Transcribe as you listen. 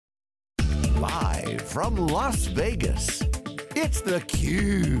Live from Las Vegas, it's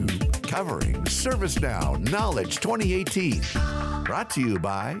theCUBE, covering ServiceNow Knowledge 2018. Brought to you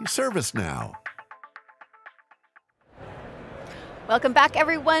by ServiceNow. Welcome back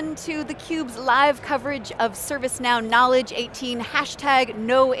everyone to theCUBE's live coverage of ServiceNow Knowledge 18, hashtag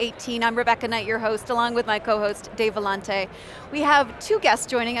No18. I'm Rebecca Knight, your host, along with my co-host, Dave Vellante. We have two guests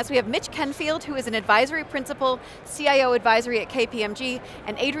joining us. We have Mitch Kenfield, who is an advisory principal, CIO advisory at KPMG,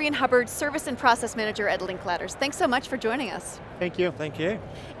 and Adrian Hubbard, service and process manager at Linklaters. Thanks so much for joining us. Thank you. Thank you.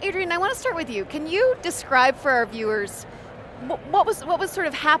 Adrian, I want to start with you. Can you describe for our viewers what was sort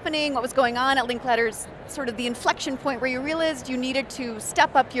of happening, what was going on at Linklaters, sort of the inflection point where you realized you needed to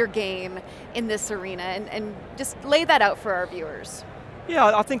step up your game in this arena, and just lay that out for our viewers.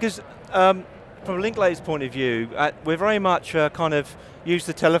 Yeah, I think as, from Linklaters' point of view, we're very much kind of use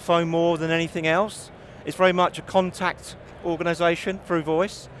the telephone more than anything else. It's very much a contact organization through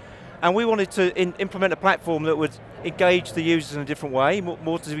voice, and we wanted to implement a platform that would engage the users in a different way,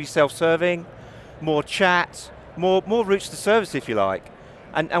 more to be self-serving, more chat, more routes to service, if you like.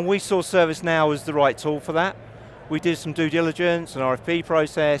 And we saw ServiceNow as the right tool for that. We did some due diligence, an RFP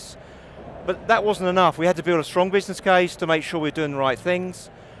process, but that wasn't enough. We had to build a strong business case to make sure we're doing the right things.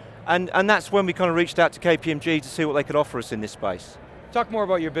 And that's when we kind of reached out to KPMG to see what they could offer us in this space. Talk more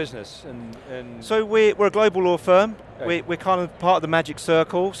about your business. So we're a global law firm. Okay. We're kind of part of the magic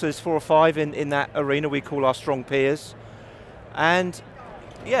circle, so there's 4 or 5 in that arena we call our strong peers. And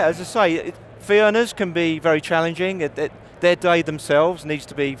yeah, as I say, fee earners can be very challenging. Their day themselves needs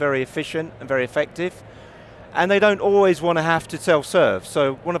to be very efficient and very effective. And they don't always want to have to self-serve.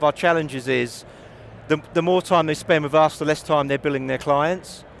 So one of our challenges is the more time they spend with us, the less time they're billing their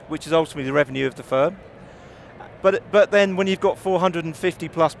clients, which is ultimately the revenue of the firm. But then when you've got 450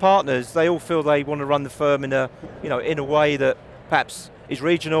 plus partners, they all feel they want to run the firm in a way that perhaps is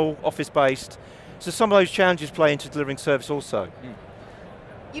regional, office-based. So some of those challenges play into delivering service also.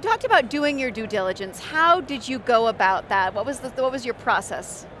 You talked about doing your due diligence. How did you go about that? What was your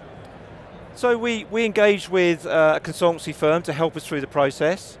process? So we engaged with a consultancy firm to help us through the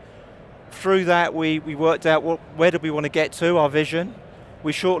process. Through that we worked out where did we want to get to, our vision.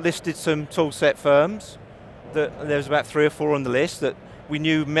 We shortlisted some tool set firms. There was about 3 or 4 on the list that we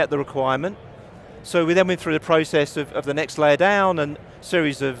knew met the requirement. So we then went through the process of the next layer down and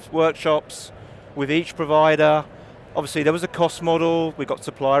series of workshops with each provider. Obviously there was a cost model, we got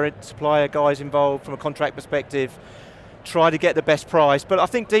supplier guys involved from a contract perspective, try to get the best price, but I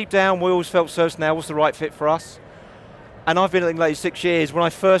think deep down we always felt ServiceNow was the right fit for us. And I've been at Linklaters 6 years. When I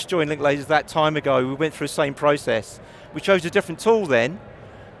first joined Linklaters that time ago, we went through the same process. We chose a different tool then,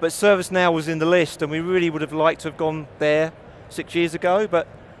 but ServiceNow was in the list and we really would have liked to have gone there 6 years ago, but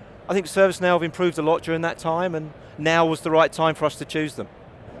I think ServiceNow have improved a lot during that time and now was the right time for us to choose them.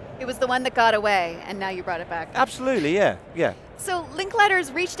 It was the one that got away, and now you brought it back. Absolutely, yeah. So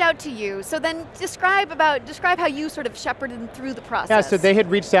Linklaters reached out to you, so then describe how you sort of shepherded through the process. Yeah, so they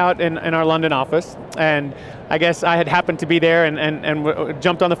had reached out in our London office, and I guess I had happened to be there and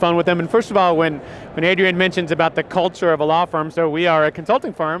jumped on the phone with them. And first of all, when Adrian mentions about the culture of a law firm, so we are a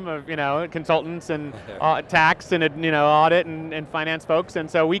consulting firm of consultants and tax and audit and finance folks, and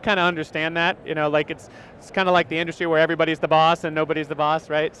so we kind of understand that, like it's kind of like the industry where everybody's the boss and nobody's the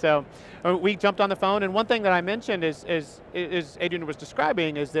boss, right? So we jumped on the phone, and one thing that I mentioned is Adrian was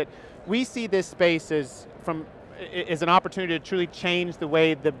describing is that we see this space as an opportunity to truly change the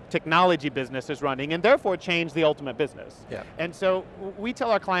way the technology business is running and therefore change the ultimate business. Yeah. And so we tell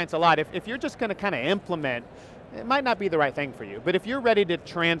our clients a lot, if you're just going to kind of implement, it might not be the right thing for you, but if you're ready to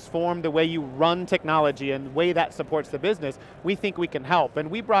transform the way you run technology and the way that supports the business, we think we can help. And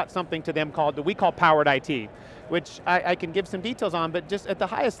we brought something to them that we call Powered IT, which I can give some details on, but just at the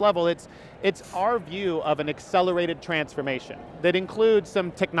highest level, it's our view of an accelerated transformation that includes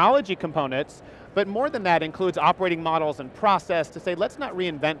some technology components, but more than that includes operating models and process to say, let's not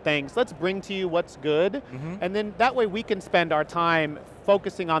reinvent things, let's bring to you what's good, and then that way we can spend our time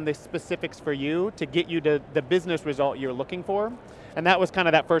focusing on the specifics for you to get you to the business result you're looking for. And that was kind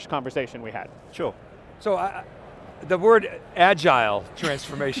of that first conversation we had. Sure. So the word agile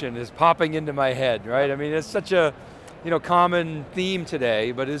transformation is popping into my head, right? I mean, it's such a common theme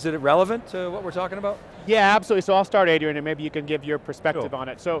today, but is it relevant to what we're talking about? Yeah, absolutely. So I'll start, Adrian, and maybe you can give your perspective on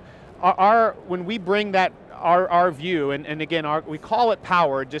it. So when we bring that, our view, and again, we call it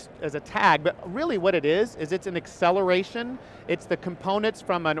power just as a tag, but really what it is it's an acceleration. It's the components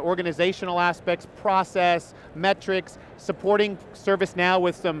from an organizational aspects, process, metrics, supporting ServiceNow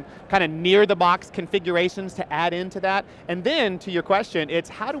with some kind of near-the-box configurations to add into that. And then, to your question, it's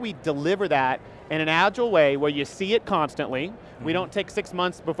how do we deliver that in an agile way where you see it constantly. We don't take 6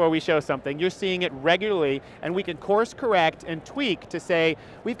 months before we show something. You're seeing it regularly, and we can course correct and tweak to say,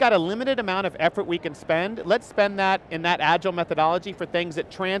 we've got a limited amount of effort we can spend. Let's spend that in that agile methodology for things that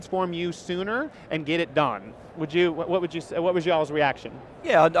transform you sooner and get it done. What was y'all's reaction?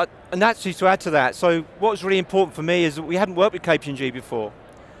 Yeah, and actually to add to that, so what was really important for me is that we hadn't worked with KPMG before.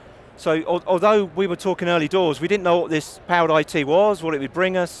 So although we were talking early doors, we didn't know what this powered IT was, what it would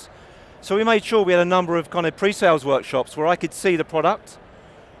bring us. So we made sure we had a number of kind of pre-sales workshops where I could see the product,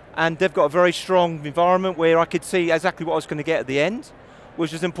 and they've got a very strong environment where I could see exactly what I was going to get at the end,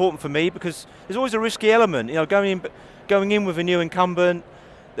 which is important for me because there's always a risky element. You know, going in with a new incumbent,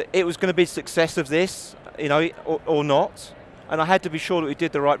 it was going to be success of this, you know, or not, and I had to be sure that we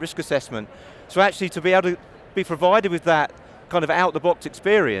did the right risk assessment. So actually to be able to be provided with that kind of out-the-box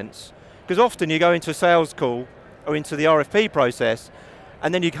experience, because often you go into a sales call or into the RFP process,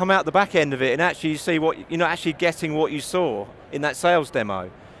 and then you come out the back end of it and actually you see what, you're not actually getting what you saw in that sales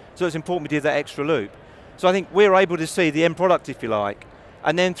demo. So it's important we did that extra loop. So I think we're able to see the end product, if you like,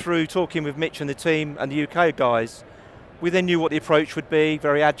 and then through talking with Mitch and the team and the UK guys, we then knew what the approach would be,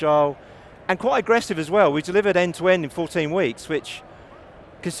 very agile, and quite aggressive as well. We delivered end-to-end in 14 weeks, which,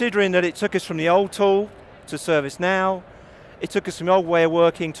 considering that it took us from the old tool to ServiceNow, it took us from the old way of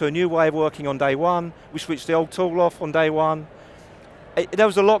working to a new way of working on day one. We switched the old tool off on day one. There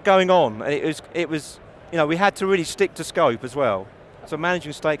was a lot going on. It was, you know, we had to really stick to scope as well. So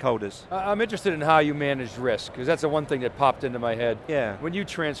managing stakeholders. I'm interested in how you managed risk, because that's the one thing that popped into my head. Yeah. When you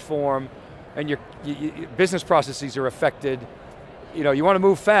transform and your business processes are affected, you know, you want to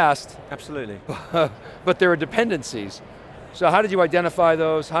move fast. Absolutely. But there are dependencies. So how did you identify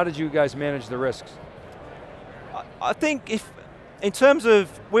those? How did you guys manage the risks? I think in terms of,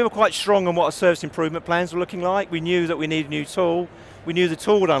 we were quite strong on what our service improvement plans were looking like. We knew that we needed a new tool. We knew the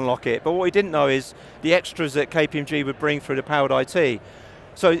tool would unlock it, but what we didn't know is the extras that KPMG would bring through the powered IT.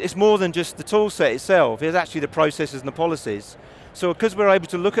 So it's more than just the tool set itself, it's actually the processes and the policies. So because we were able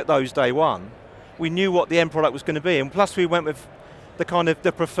to look at those day one, we knew what the end product was going to be, and plus we went with the kind of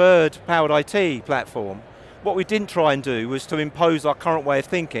the preferred powered IT platform. What we didn't try and do was to impose our current way of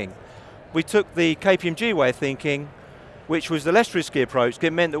thinking. We took the KPMG way of thinking, which was the less risky approach.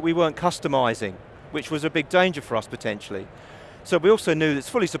 It meant that we weren't customizing, which was a big danger for us potentially. So we also knew that it's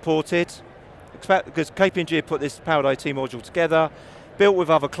fully supported, because KPMG had put this powered IT module together, built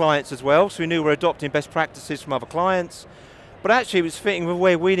with other clients as well, so we knew we were adopting best practices from other clients, but actually it was fitting with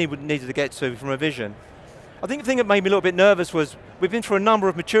where we needed to get to from a vision. I think the thing that made me a little bit nervous was we've been through a number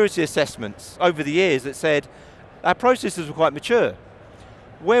of maturity assessments over the years that said our processes were quite mature.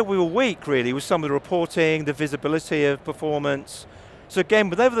 Where we were weak really was some of the reporting, the visibility of performance. So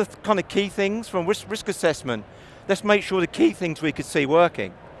again, whatever the kind of key things from risk assessment, let's make sure the key things we could see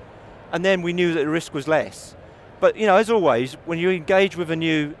working. And then we knew that the risk was less. But you know, as always, when you engage with a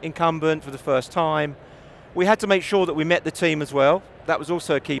new incumbent for the first time, we had to make sure that we met the team as well. That was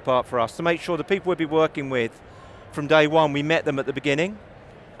also a key part for us, to make sure the people we'd be working with from day one, we met them at the beginning,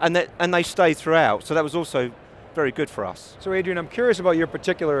 and they stayed throughout. So that was also very good for us. So Adrian, I'm curious about your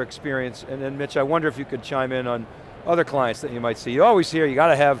particular experience, and then Mitch, I wonder if you could chime in on other clients that you might see. You always hear you got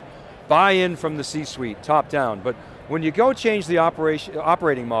to have buy-in from the C-suite, top down, but when you go change the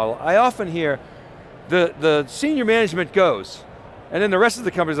operating model, I often hear the senior management goes, and then the rest of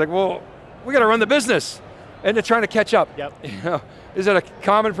the company's like, well, we got to run the business, and they're trying to catch up. Yep. You know, is that a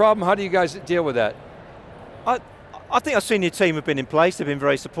common problem? How do you guys deal with that? I think our senior team have been in place, they've been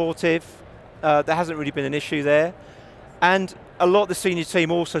very supportive. There hasn't really been an issue there. And a lot of the senior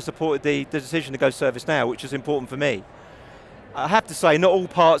team also supported the decision to go ServiceNow, which is important for me. I have to say, not all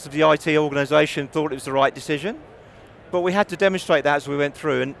parts of the IT organization thought it was the right decision, but we had to demonstrate that as we went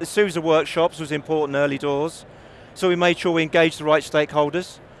through, and a series of workshops was important early doors, so we made sure we engaged the right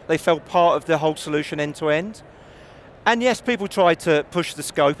stakeholders. They felt part of the whole solution end to end. And yes, people tried to push the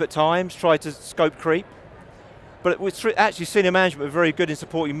scope at times, tried to scope creep, but actually senior management were very good in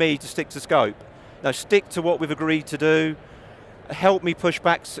supporting me to stick to scope. Now stick to what we've agreed to do, help me push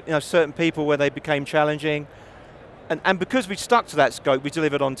back certain people where they became challenging, and because we stuck to that scope, we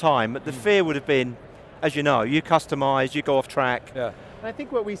delivered on time. But the fear would have been, as you know, you customize, you go off track. Yeah. And I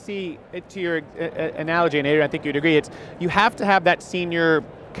think what we see, to your analogy, and Adrian, I think you'd agree, it's you have to have that senior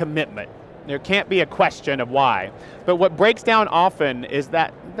commitment. There can't be a question of why. But what breaks down often is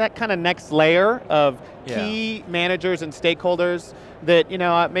that kind of next layer of key managers and stakeholders that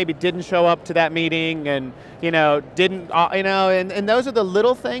maybe didn't show up to that meeting and didn't and those are the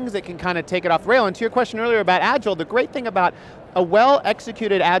little things that can kind of take it off the rail. And to your question earlier about Agile, the great thing about a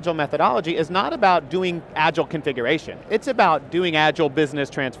well-executed Agile methodology is not about doing Agile configuration. It's about doing Agile business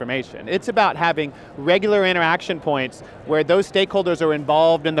transformation. It's about having regular interaction points where those stakeholders are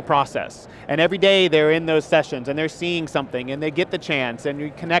involved in the process. And every day they're in those sessions and they're seeing something and they get the chance and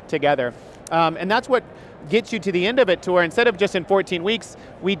you connect together. And that's what gets you to the end of it, to where instead of just in 14 weeks,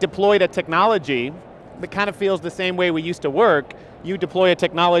 we deployed a technology that kind of feels the same way we used to work. You deploy a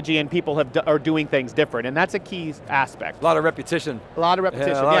technology and people are doing things different, and that's a key aspect. A lot of repetition. A lot of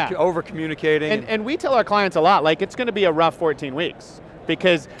repetition, a lot of over-communicating. And we tell our clients a lot, like it's going to be a rough 14 weeks,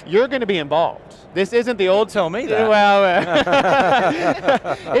 because you're going to be involved. This isn't the old... Tell me that. Well,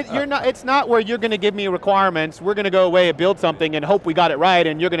 it's not where you're going to give me requirements, we're going to go away and build something and hope we got it right,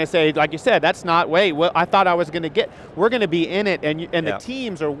 and you're going to say, like you said, that's not, well, I thought I was going to get, we're going to be in it, and the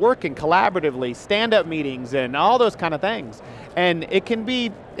teams are working collaboratively, stand-up meetings, and all those kind of things. And it can be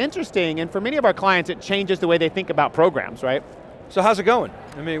interesting, and for many of our clients, it changes the way they think about programs, right? So how's it going?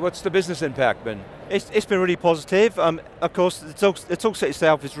 I mean, what's the business impact been? It's been really positive. Of course, the toolset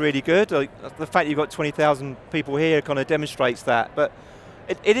itself is really good. The fact you've got 20,000 people here kind of demonstrates that. But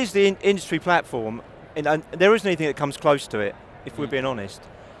it is the industry platform, and there isn't anything that comes close to it, if we're being honest.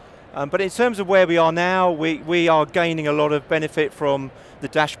 But in terms of where we are now, we are gaining a lot of benefit from the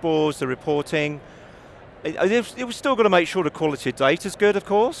dashboards, the reporting. We've still got to make sure the quality of data is good, of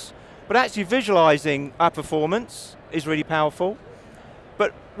course, but actually visualizing our performance is really powerful.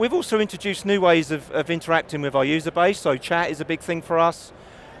 But we've also introduced new ways of interacting with our user base, so chat is a big thing for us.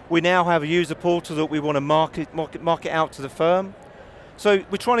 We now have a user portal that we want to market out to the firm. So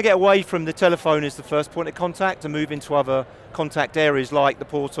we're trying to get away from the telephone as the first point of contact and move into other contact areas like the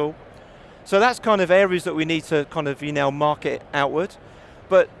portal. So that's kind of areas that we need to kind of market outward.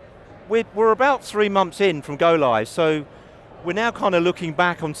 But we're about 3 months in from go live, so we're now kind of looking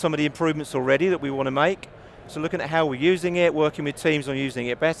back on some of the improvements already that we want to make. So looking at how we're using it, working with teams on using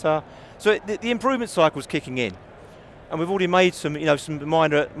it better. So the improvement cycle's kicking in. And we've already made some, some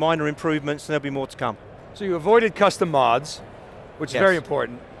minor improvements, and there'll be more to come. So you avoided custom mods, which is very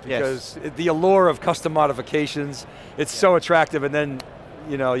important, because the allure of custom modifications, it's so attractive, and then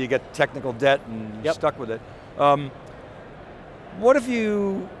you get technical debt and you're stuck with it. What have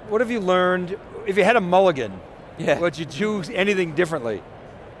you learned, if you had a mulligan, would you choose anything differently?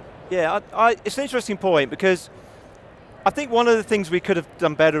 Yeah, it's an interesting point, because I think one of the things we could have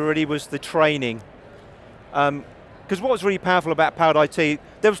done better really was the training. Because what was really powerful about Powered IT,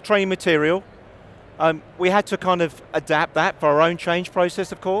 there was training material. We had to kind of adapt that for our own change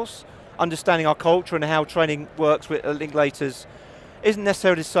process, of course. Understanding our culture and how training works with Linklaters isn't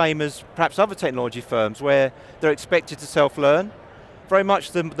necessarily the same as perhaps other technology firms where they're expected to self-learn. Very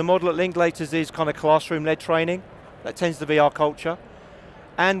much the model at Linklaters is kind of classroom-led training. That tends to be our culture.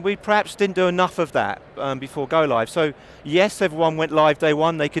 And we perhaps didn't do enough of that before go live. So yes, everyone went live day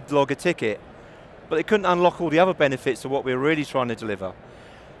one, they could log a ticket, but they couldn't unlock all the other benefits of what we were really trying to deliver.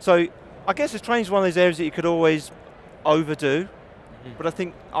 So I guess the training is one of those areas that you could always overdo, but I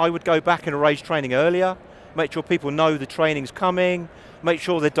think I would go back and arrange training earlier, make sure people know the training's coming, make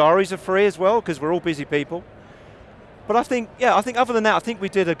sure their diaries are free as well, because we're all busy people. But I think other than that, I think we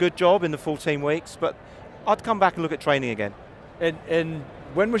did a good job in the 14 weeks, but I'd come back and look at training again. And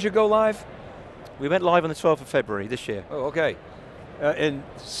when was your go live? We went live on the 12th of February this year. Oh, okay. And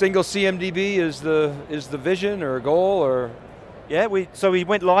single CMDB is the vision or goal, or? Yeah, so we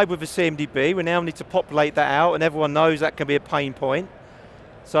went live with the CMDB. We now need to populate that out, and everyone knows that can be a pain point.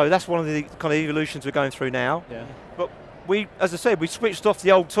 So that's one of the kind of evolutions we're going through now. Yeah. But as I said, we switched off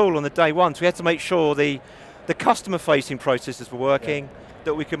the old tool on the day one, so we had to make sure the customer-facing processes were working,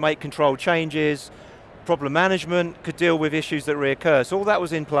 that we could make control changes, problem management, could deal with issues that reoccur. So all that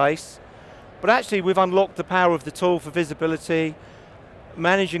was in place. But actually we've unlocked the power of the tool for visibility.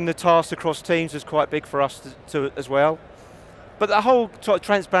 Managing the tasks across teams is quite big for us to as well. But the whole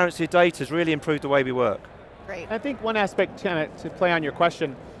transparency of data has really improved the way we work. Great. I think one aspect, to play on your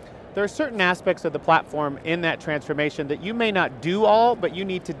question, there are certain aspects of the platform in that transformation that you may not do all, but you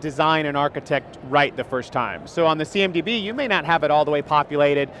need to design and architect right the first time. So on the CMDB, you may not have it all the way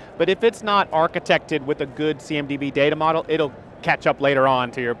populated, but if it's not architected with a good CMDB data model, it'll catch up later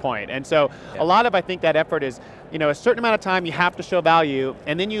on, to your point. And so a lot of, I think, that effort is, a certain amount of time you have to show value,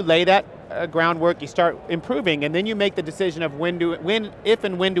 and then you lay that groundwork, you start improving, and then you make the decision of if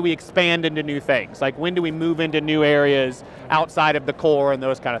and when do we expand into new things? Like when do we move into new areas outside of the core and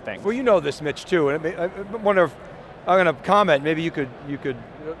those kind of things? Well, you know this, Mitch, too, and I wonder if, I'm going to comment, maybe you could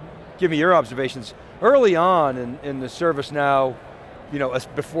give me your observations. early on in the ServiceNow,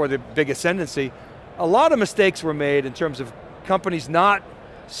 before the big ascendancy, a lot of mistakes were made in terms of companies not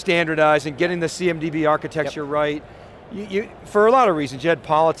standardizing, getting the CMDB architecture right. For a lot of reasons, you had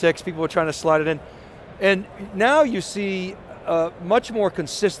politics, people were trying to slide it in. And now you see a much more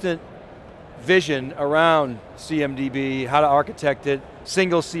consistent vision around CMDB, how to architect it,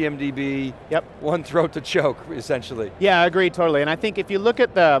 single CMDB, one throat to choke, essentially. Yeah, I agree totally. And I think if you look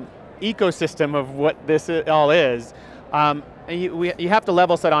at the ecosystem of what this all is, you have to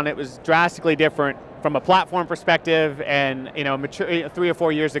level set on it. It was drastically different from a platform perspective and mature 3 or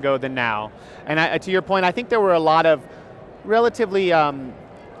 4 years ago than now. And to your point, I think there were a lot of relatively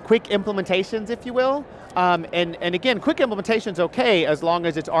quick implementations, if you will. And again, quick implementation's okay as long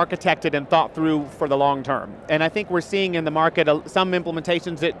as it's architected and thought through for the long term. And I think we're seeing in the market some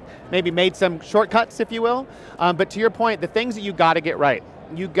implementations that maybe made some shortcuts, if you will. But to your point, the things that you got to get right.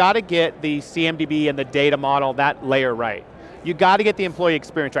 You got to get the CMDB and the data model, that layer right. You got to get the employee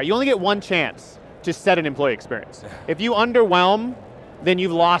experience right. You only get one chance to set an employee experience. If you underwhelm, then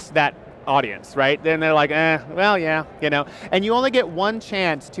you've lost that audience, right? Then they're like, well, yeah, And you only get one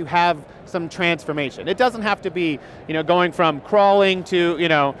chance to have some transformation. It doesn't have to be, going from crawling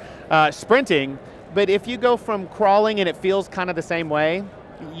to, sprinting, but if you go from crawling and it feels kind of the same way,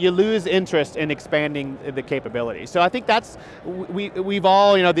 you lose interest in expanding the capability. So I think that's, we've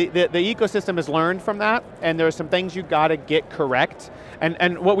all, the ecosystem has learned from that, and there are some things you got to get correct.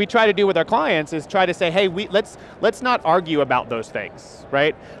 And what we try to do with our clients is try to say, hey, let's not argue about those things,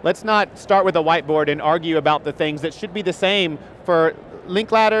 right? Let's not start with a whiteboard and argue about the things that should be the same for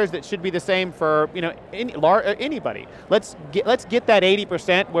Linklaters, that should be the same for anybody. Let's get that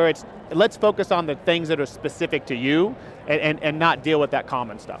 80% where let's focus on the things that are specific to you and not deal with that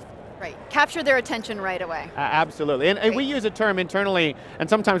common stuff. Right, capture their attention right away. Absolutely, and we use a term internally, and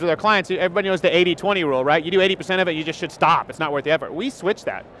sometimes with our clients, everybody knows the 80-20 rule, right? You do 80% of it, you just should stop, it's not worth the effort. We switch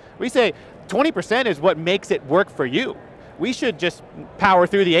that. We say 20% is what makes it work for you. We should just power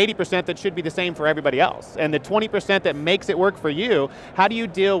through the 80% that should be the same for everybody else. And the 20% that makes it work for you, how do you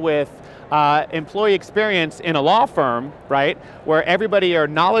deal with employee experience in a law firm, right? Where everybody are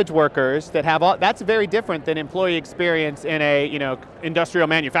knowledge workers that have all, that's very different than employee experience in a industrial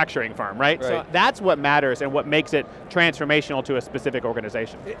manufacturing firm, right? So that's what matters and what makes it transformational to a specific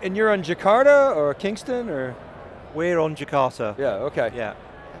organization. And you're on Jakarta or Kingston or? We're on Jakarta. Yeah, okay. Yeah.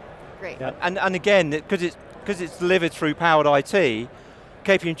 Great. Yeah. And again, because it's delivered through Powered IT,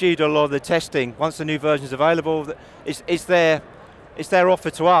 KPMG do a lot of the testing. Once the new version is available, it's their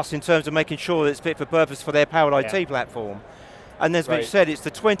offer to us in terms of making sure that it's fit for purpose for their Powered IT platform. And as Mitch said, it's the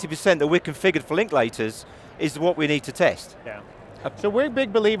 20% that we're configured for Linklaters is what we need to test. Yeah. So we're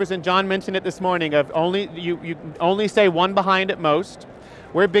big believers, and John mentioned it this morning, of you only say one behind at most.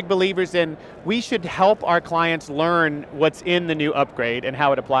 We're big believers in we should help our clients learn what's in the new upgrade and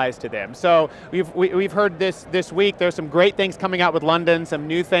how it applies to them. So we've heard this week, there's some great things coming out with London, some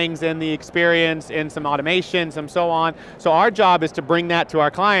new things in the experience, in some automation, some so on. So our job is to bring that to our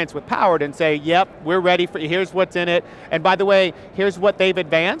clients with Powered and say, yep, we're ready for you, here's what's in it, and by the way, here's what they've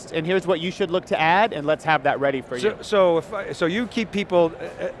advanced, and here's what you should look to add, and let's have that ready for you. So you keep people,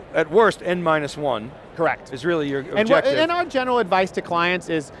 at worst, N-1. Correct. Is really your objective. And our general advice to clients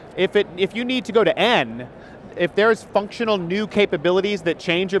is, if you need to go to N, if there's functional new capabilities that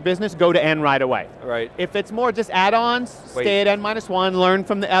change your business, go to N right away. Right. If it's more just add-ons, stay at N-1, learn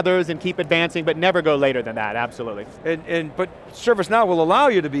from the others and keep advancing, but never go later than that, absolutely. But ServiceNow will allow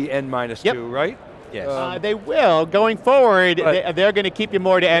you to be N-2, right? Yes. They will. Going forward, they're going to keep you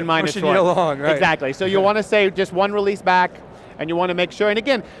more to N-1. Pushing you along, right. Exactly. So you want to say just one release back, and you want to make sure, and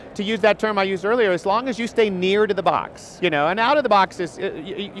again, to use that term I used earlier, as long as you stay near to the box, and out of the box is,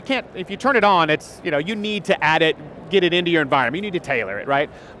 you can't, if you turn it on, it's, you need to add it, get it into your environment, you need to tailor it, right?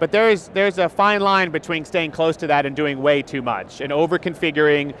 But there's a fine line between staying close to that and doing way too much, and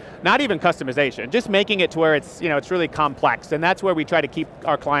over-configuring, not even customization, just making it to where it's, it's really complex, and that's where we try to keep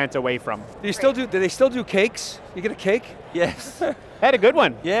our clients away from. Do they still do cakes? You get a cake? Yes. Had a good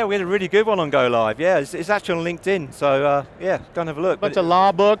one. Yeah, we had a really good one on Go Live. Yeah, it's actually on LinkedIn, so yeah, go and have a look. Bunch of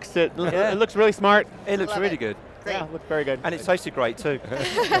law books, it looks really smart. It looks really good. Great. Yeah, looks very good. And it tasted great too.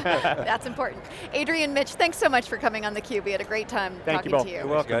 That's important. Adrian, Mitch, thanks so much for coming on theCUBE. We had a great time talking to you. You're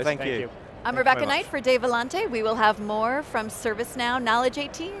welcome, thank you. I'm Rebecca Knight for Dave Vellante. We will have more from ServiceNow Knowledge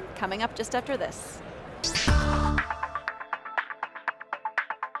 18 coming up just after this.